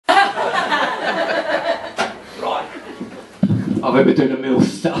I've ever done a MILF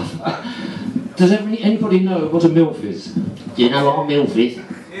stuff. Does anybody know what a MILF is? Do you know what a MILF is?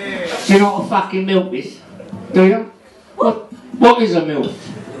 Yeah. Do you know what a fucking MILF is? Do you? What is a MILF?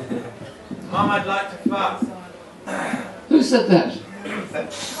 Mum, I'd like to fuck. Who said that?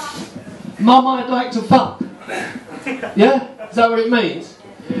 Mum, I'd like to fuck. Yeah? Is that what it means?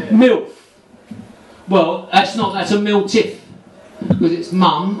 Yeah. MILF. Well, that's a MILF. Because it's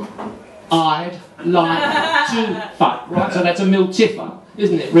Mum, I'd like to fuck. Right, so that's a MILF,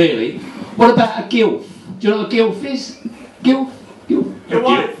 isn't it, really? What about a GILF? Do you know what a GILF is? GILF? GILF? Your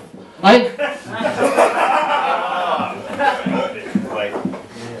wife? Eh?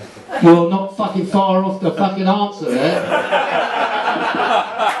 You're not fucking far off the fucking answer there.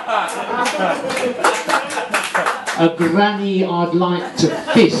 A granny I'd like to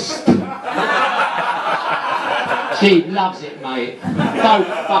fist. She loves it, mate. Both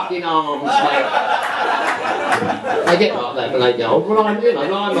fucking arms, mate. They get like that when they get old. Well, I'm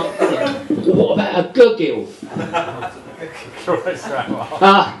not. What about a gugilf?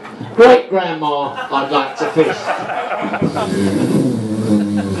 Great grandma I'd like to fist.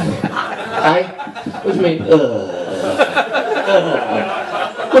 Hey? What do you mean?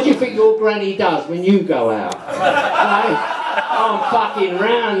 What do you think your granny does when you go out? Hey? I'm fucking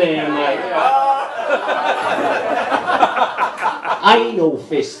round there, mate. Anal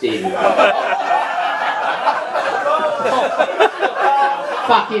fisting.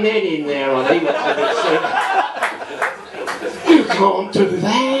 Fucking head in there on him. You can't do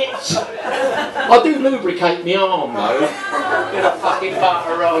that. I do lubricate my arm though. Get a fucking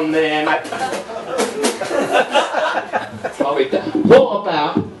butter on there, mate. What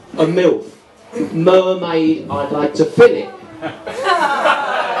about a MILF? Mermaid I'd like to fill it.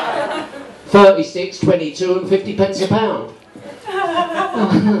 36, 22 and 50 pence a pound.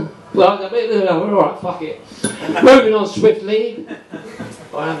 Well, alright, fuck it. Moving on swiftly.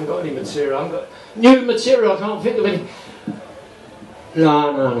 I haven't got any material. I haven't got new material, I can't think of any.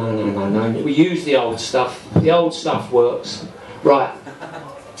 No. We use the old stuff. The old stuff works. Right.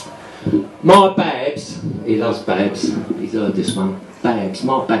 My Babs, he loves Babs. He's heard this one. Babs,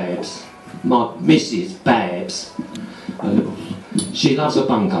 my Babs. My Mrs. Babs. She loves a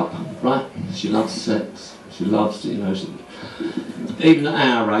bunk up, right? She loves sex. She loves, you know, even at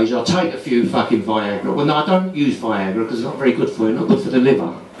our age, I'll take a few fucking Viagra. Well, no, I don't use Viagra because it's not very good for you. Not good for the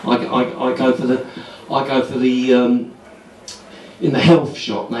liver. I go for the in the health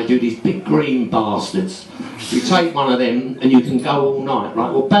shop. They do these big green bastards. You take one of them and you can go all night,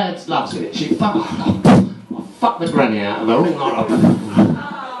 right? Well, Babs loves it. I fuck the granny out of her all night.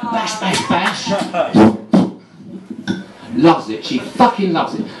 Bash. Loves it. She fucking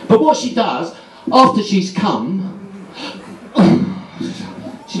loves it. But what she does after she's come.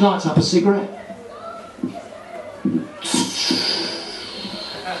 She lights up a cigarette.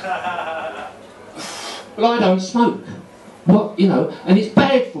 Well, I don't smoke. What, you know, and it's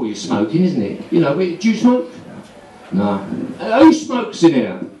bad for you smoking, isn't it? You know, do you smoke? No. Who smokes in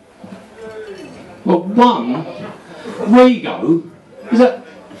here? Well, one, Rigo.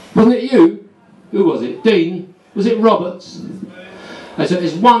 Wasn't it you? Who was it? Dean? Was it Roberts? And so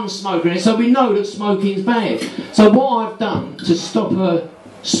there's one smoker in it, so we know that smoking's bad. So what I've done to stop her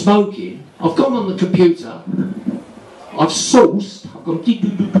smoking, I've gone on the computer, I've sourced, I've gone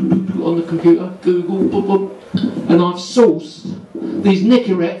on the computer, Google, and I've sourced these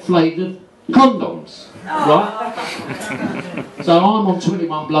Nicorette flavoured condoms, right? So I'm on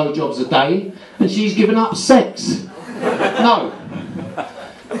 21 blowjobs a day, and she's given up sex. No.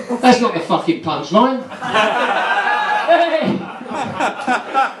 That's not the fucking punchline. Hey!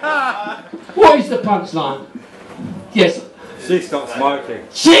 What is the punchline? Yes. She stopped smoking.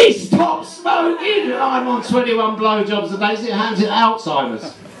 She stopped smoking! I'm on 21 blowjobs a day. It happens in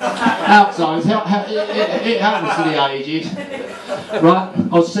Alzheimer's. Alzheimer's. It happens to the aged. Right?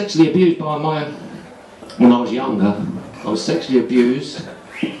 I was sexually abused by when I was younger. I was sexually abused.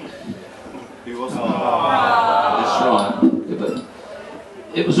 Who wasn't? That's right. Yeah, but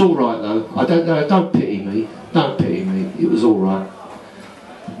it was all right though. I don't know. Don't pity me. Don't pity me. It was all right.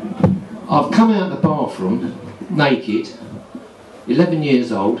 I've come out of the bathroom naked. 11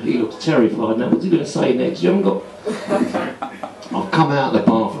 years old. He looks terrified now. What's he going to say next? You haven't got. I've come out of the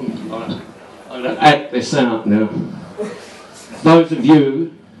bathroom. I'm going to act this out now. Those of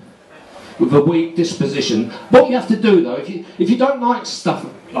you with a weak disposition, what you have to do though, if you don't like stuff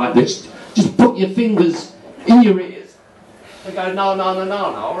like this, just put your fingers in your ears and go no,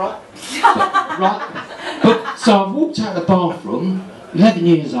 all right? Right? But, so I've walked out of the bathroom, 11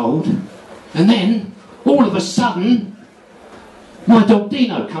 years old, and then all of a sudden my dog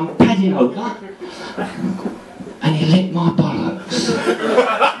Dino come padding over, and and he licked my bollocks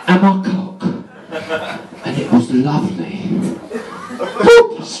and my cock, and it was lovely.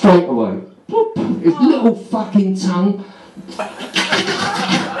 Boop, straight away. Boop, his little fucking tongue.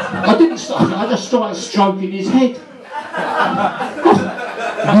 I didn't start, I just started stroking his head.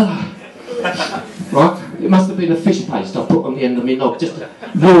 Right, it must have been a fish paste I put on the end of my knob just to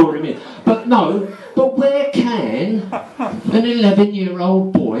lure him in. But no, but where can an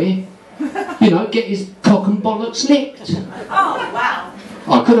 11-year-old boy, you know, get his cock and bollocks licked? Oh, wow.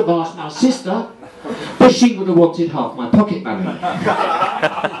 I could have asked my sister, but she would have wanted half my pocket money.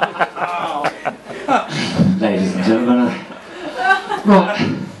 Ladies and gentlemen,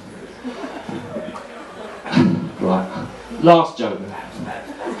 right. Right, last joke.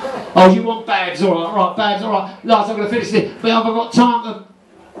 Oh, you want bags? Alright, right, bags, alright. Last, I'm going to finish this. But have I got time to...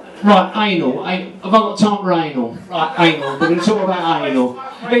 Right, anal. Have I got time for anal? Right, anal. We're going to talk about anal.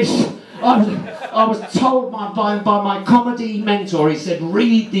 I was told by my comedy mentor, he said,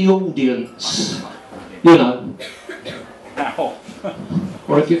 read the audience. You know.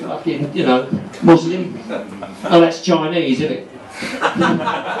 Or if you're fucking, you know, Muslim. Oh, that's Chinese, isn't it?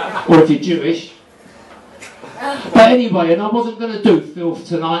 Or if you're Jewish. But anyway, and I wasn't going to do filth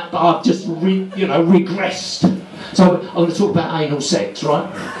tonight, but I've just, regressed. So I'm going to talk about anal sex, right?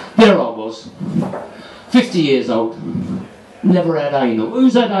 There I was, 50 years old, never had anal.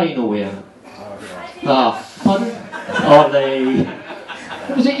 Who's had anal here? Ah, pardon? Ollie.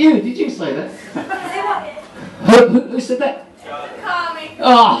 Was it you? Did you say that? Who said that?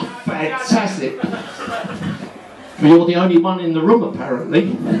 Ah, fantastic. You're the only one in the room,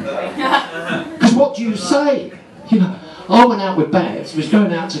 apparently. Because what do you say? You know, I went out with Babs, was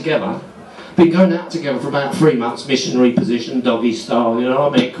going out together, been going out together for about 3 months, missionary position, doggy style, you know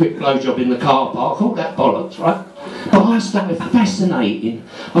what I mean, quick blowjob in the car park, all that bollocks, right? But I started fascinating,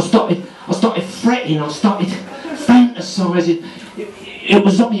 I started fretting, I started fantasising. I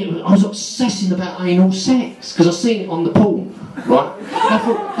was obsessing about anal sex, because I seen it on the porn, right? I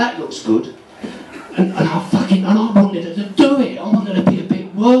thought, that looks good. And I wanted her to do it. I wanted to be a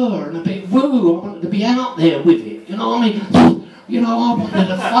bit whir and a bit woo. I wanted to be out there with it. You know what I mean? You know, I wanted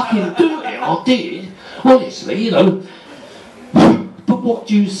to fucking do it. I did. Honestly, you know. But what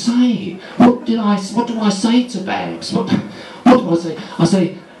do you say? What do I say to Babs? What do I say? I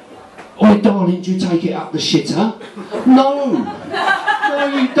say, "Oi, darling, do you take it up the shitter?" No. No,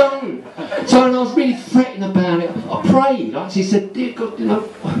 you don't. So and I was really fretting about it. I prayed. I actually said, "Dear God, you know,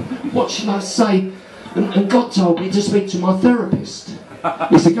 what should I say?" And God told me to speak to my therapist.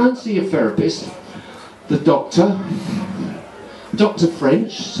 He said, "Go and see your therapist, the doctor, Dr.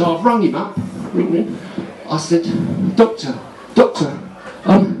 French." So I've rung him up. I said, Doctor,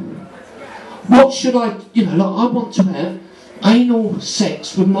 what should I, you know, like I want to have anal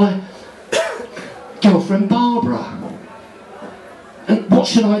sex with my girlfriend Barbara. And what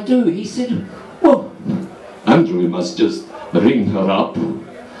should I do? He said, well, Andrew, you must just ring her up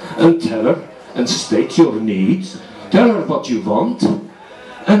and tell her and state your needs, tell her what you want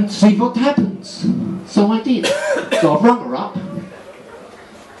and see what happens. So I did. So I've rung her up.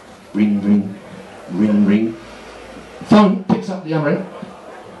 Ring, ring, ring, ring. Phone picks up the other end.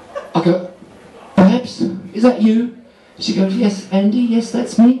 I go, Babs, is that you? She goes, yes, Andy, yes,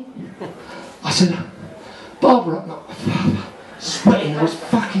 that's me. I said, Barbara, no. Sweating, I was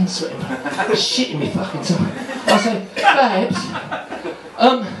fucking sweating. Shitting me fucking time. I said, Babs,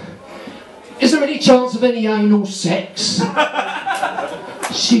 is there any chance of any anal sex?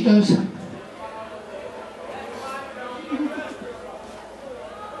 She goes,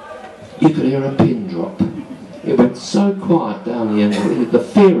 you could hear a pin drop. It went so quiet down the end, the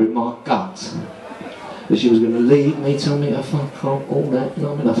fear in my gut that she was going to leave me, tell me to fuck off, all that, you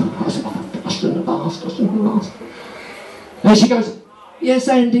know what I mean? I said, I shouldn't have asked. And she goes, yes,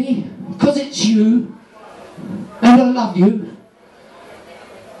 Andy, because it's you, and I love you,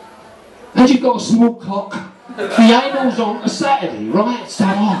 and you've got a small cock. The anal's on a Saturday, right? So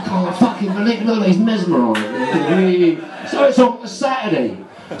I can't fucking believe it. Look, he's mesmerised. So it's on a Saturday.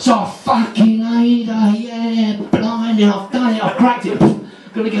 So I fucking hate her, yeah, blinding, I've done it, I've cracked it.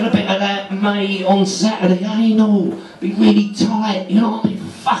 Gonna get a bit of that, mate, on Saturday, anal. Be really tight, you know what I mean?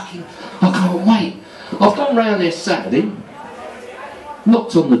 Fucking, I can't wait. I've gone round there Saturday,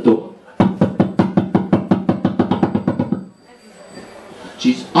 knocked on the door.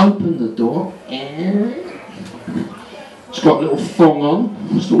 She's opened the door and she's got a little thong on,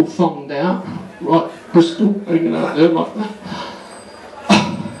 it's all thonged out, right, crystal hanging out there like that.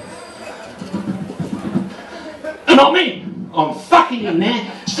 And I'm fucking in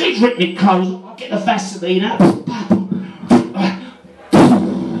there, she's ripped me clothes, I get the Vaseline out.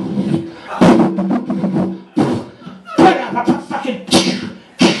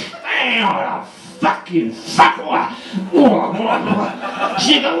 fucking fuck.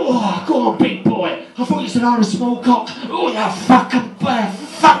 She go, oh, go on, big boy. I thought you said I had a small cock. Oh, you fucking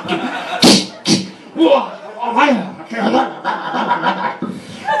fucking.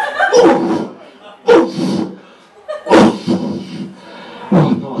 Oh,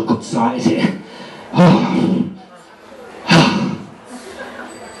 not a good sight, is it?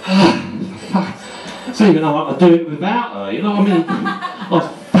 So you know, I could do it without her, you know what I mean?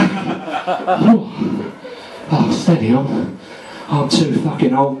 Oh, steady on. I'm too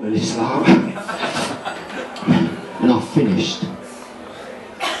fucking old for this lot. And I've finished.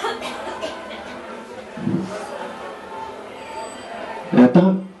 Now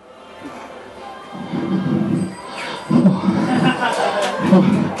don't.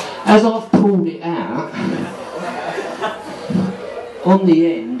 As I've pulled it out, on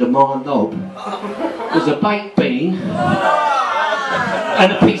the end of my knob was a baked bean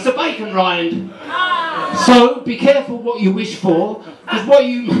and a piece of bacon rind. So be careful what you wish for, because what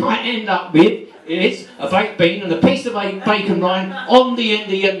you might end up with is a baked bean and a piece of bacon rind on the end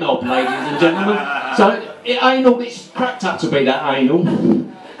of your knob, ladies and gentlemen. So it ain't all it's cracked up to be that anal.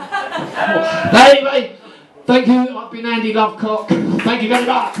 Anyway, thank you. I've been Andy Lovecock. Thank you very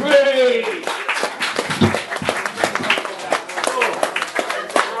much. Whee!